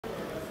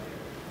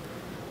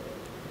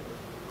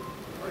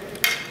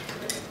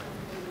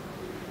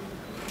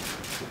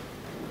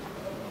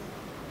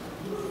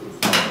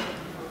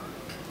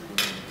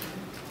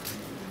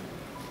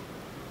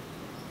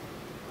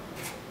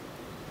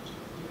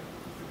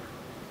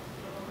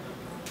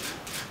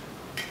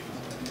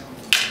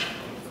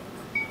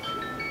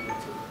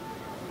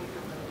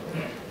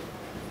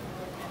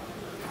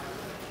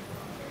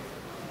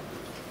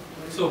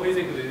So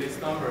basically,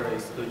 this number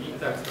is the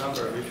index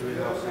number which we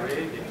have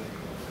created,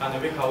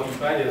 and we have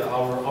embedded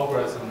our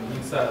algorithm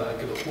inside like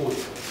the hood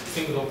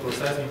signal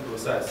processing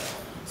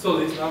process. So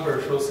this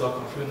number shows a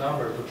compute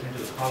number to change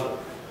the color.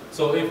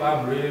 So if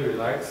I'm really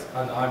relaxed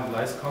and I'm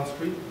less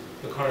constrained,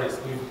 the color is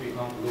going to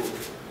become blue.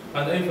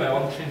 And if I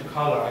want to change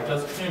color, I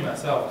just train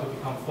myself to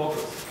become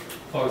focused.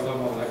 For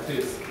example, like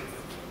this.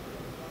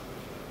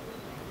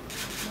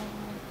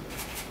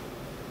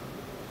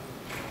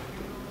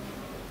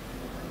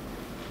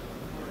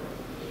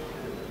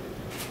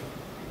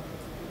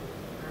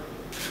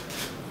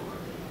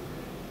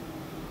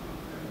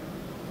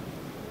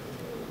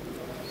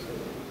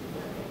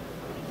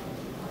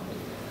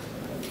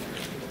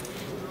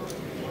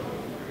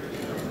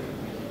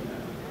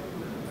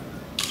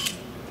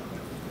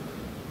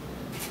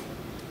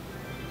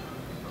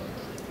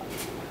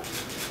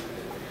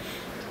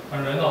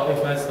 And right now,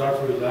 if I start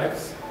to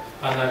relax,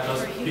 and I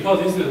just,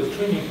 because this is a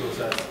training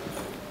process.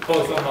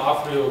 For example,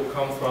 after you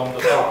come from the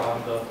bar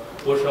and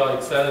watch an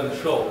excellent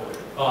show,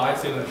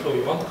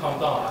 you want to calm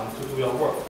down and to do your work.